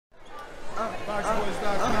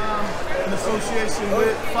association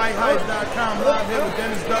with FightHype.com. Live here with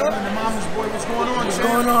Denis Douglin and the Mama's Boy. What's going on, What's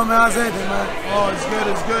going on, man? How's everything, man? Oh, it's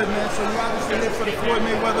good, man. So you obviously here for the Floyd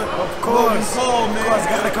Mayweather, Of course. Logan Paul, man. Of course,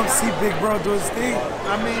 gotta come see Big Bro do his thing.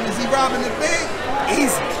 I mean, is he robbing the big?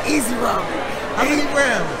 Easy robbing. How many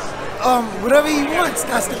rounds? Whatever he wants.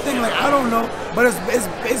 That's the thing. Like, I don't know, but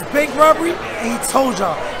it's bank robbery, and he told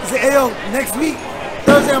y'all. He said, "Hey, yo, next week,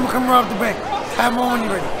 Thursday, I'm gonna come rob the bank. Have my money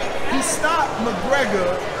ready." He stopped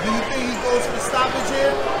McGregor. Do you think he goes for the stoppage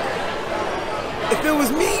here? If it was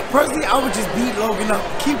me personally, I would just beat Logan up.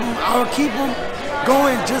 I would keep him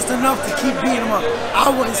going just enough to keep beating him up. I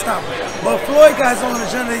wouldn't stop him. But Floyd got his own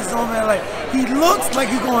agenda. He's on, man. Like, he looks like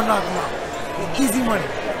he's gonna knock him out. Easy money.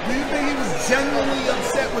 Do you think he was genuinely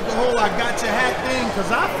upset with the whole "I got your hat" thing?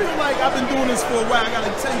 Because I feel like I've been doing this for a while. I got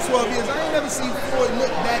like 10, 12 years. I ain't never seen Floyd look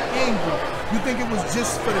that angry. You think it was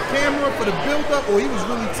just for the camera, for the build-up, or he was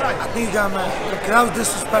really tight? I think he got mad. Because that was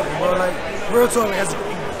disrespectful, bro. Like, real talk.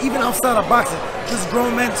 Even outside of boxing, just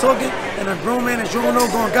grown men talking, and a grown man that you don't know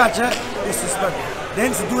going gotcha, disrespectful.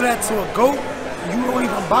 Then to do that to a GOAT, you don't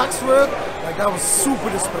even box for it, like, that was super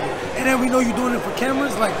disrespectful. And then we know you're doing it for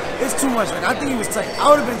cameras, like, it's too much. Like, I think he was tight. I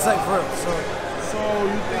would have been tight for real. So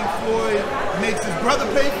you think Floyd makes his brother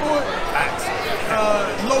pay for it? Facts.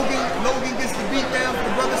 Logan gets the beat down for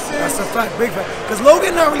the brother sin? That's a fact, big fact. Because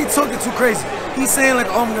Logan not really talking too crazy. He's saying like,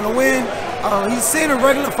 "Oh, I'm gonna win." He's saying a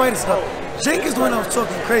regular fighter stuff. Jake is the one that was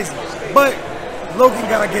talking crazy, but Logan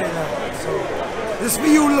gotta get it now. So this for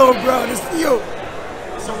you, little bro. This for you.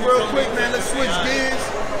 So real quick, man, let's switch gears.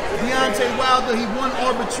 Deontay Wilder, he won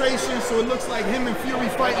arbitration, so it looks like him and Fury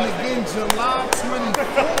fighting again July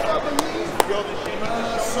 24th, I believe.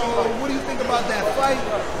 So what do you think about that fight?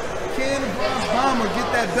 Can Obama get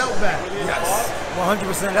that belt back? Yes,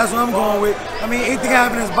 100%. That's what I'm going with. I mean, anything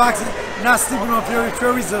happening is boxing. Not sleeping on Fury.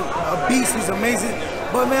 Fury's a beast. He's amazing.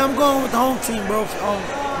 But man, I'm going with the home team, bro.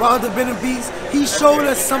 Wilder been a beast. He showed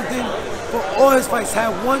us something for all his fights.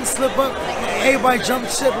 Had one slip up, and everybody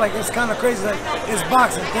jumped ship. Like, it's kind of crazy. Like, it's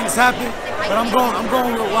boxing. Things happen. But I'm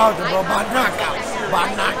going with Wilder, bro. By knockout.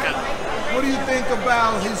 By knockout. What do you think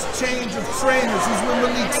about his change of trainers? He's with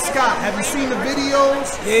Malik Scott. Have you seen the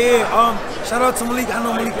videos? Yeah. Shout out to Malik. I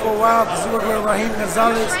know Malik for a while because he worked with Raheem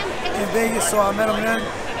Gonzalez in Vegas, so I met him then.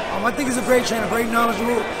 I think he's a great trainer, very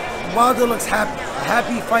knowledgeable. Wilder looks happy. A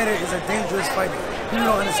happy fighter is a dangerous fighter. People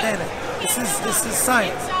don't understand that. This is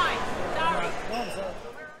science.